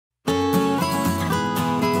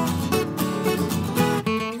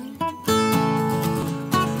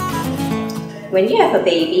When you have a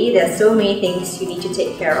baby, there are so many things you need to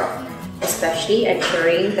take care of, especially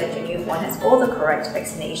ensuring that your newborn has all the correct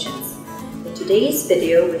vaccinations. In today's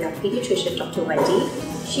video with our paediatrician Dr. Wendy,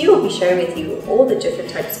 she will be sharing with you all the different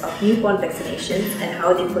types of newborn vaccinations and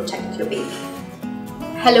how they protect your baby.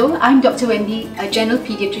 Hello, I'm Dr. Wendy, a general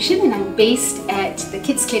paediatrician, and I'm based at the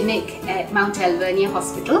Kids Clinic at Mount Alvernia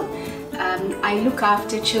Hospital. I look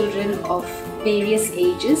after children of various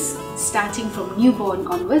ages, starting from newborn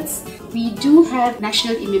onwards. We do have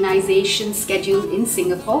national immunization schedule in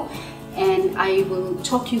Singapore, and I will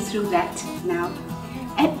talk you through that now.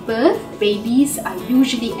 At birth, babies are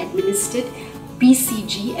usually administered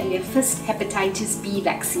BCG and their first hepatitis B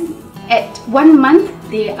vaccine. At 1 month,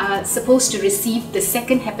 they are supposed to receive the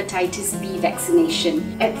second hepatitis B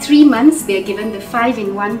vaccination. At 3 months, they are given the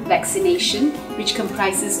 5-in-1 vaccination, which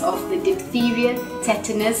comprises of the diphtheria,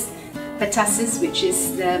 tetanus, pertussis, which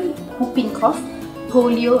is the whooping cough,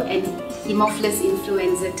 polio and Haemophilus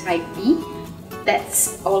influenza type B.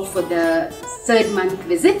 That's all for the 3rd month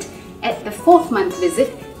visit. At the 4th month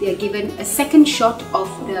visit, they are given a second shot of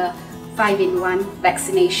the 5-in-1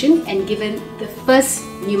 vaccination and given the first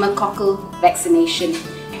pneumococcal vaccination.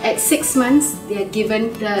 At 6 months, they are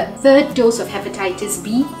given the 3rd dose of hepatitis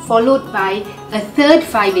B, followed by a 3rd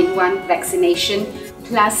 5-in-1 vaccination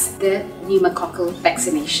plus the pneumococcal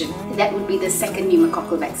vaccination. That would be the 2nd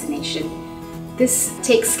pneumococcal vaccination. This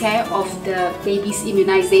takes care of the baby's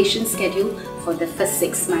immunization schedule for the first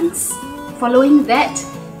 6 months. Following that,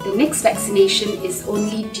 the next vaccination is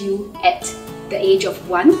only due at the age of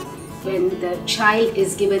 1, when the child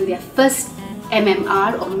is given their first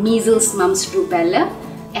MMR or measles, mumps, rubella,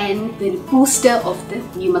 and the booster of the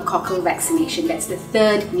pneumococcal vaccination. That's the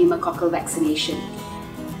 3rd pneumococcal vaccination.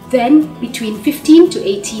 Then between 15 to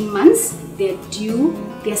 18 months, they're due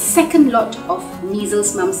their second lot of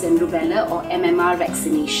measles, mumps and rubella or MMR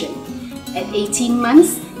vaccination. At 18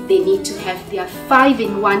 months, they need to have their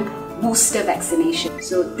 5-in-1 booster vaccination.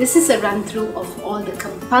 So this is a run-through of all the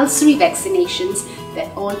compulsory vaccinations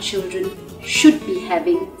that all children should be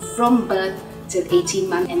having from birth till 18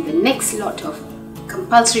 months, and the next lot of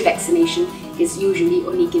compulsory vaccination is usually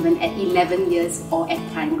only given at 11 years or at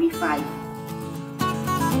primary 5.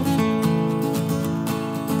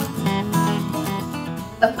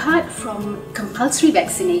 Apart from compulsory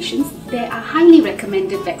vaccinations, there are highly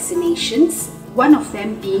recommended vaccinations, one of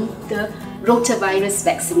them being the rotavirus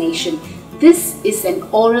vaccination. This is an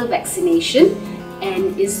oral vaccination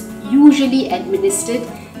and is usually administered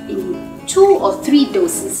in 2 or 3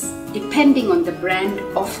 doses depending on the brand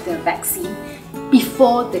of the vaccine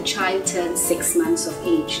before the child turns 6 months of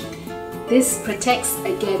age. This protects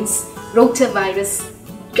against rotavirus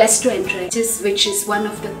gastroenteritis, which is one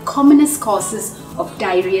of the commonest causes of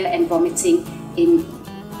diarrhea and vomiting in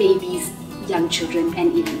babies, young children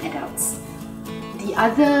and even adults. The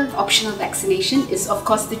other optional vaccination is of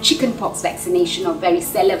course the chickenpox vaccination or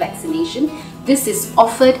varicella vaccination. This is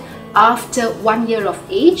offered after 1 year of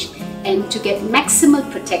age, and to get maximal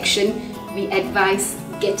protection, we advise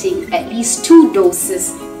getting at least 2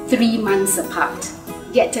 doses 3 months apart.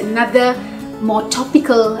 Yet another more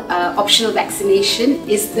topical optional vaccination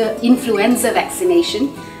is the influenza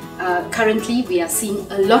vaccination. Currently, we are seeing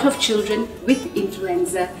a lot of children with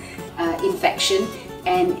influenza infection,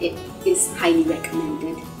 and it is highly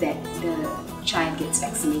recommended that the child gets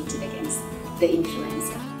vaccinated against the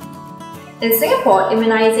influenza. In Singapore,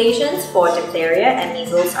 immunizations for diphtheria and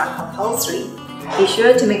measles are compulsory. Be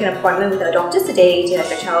sure to make an appointment with a doctor today to have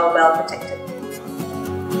your child well protected.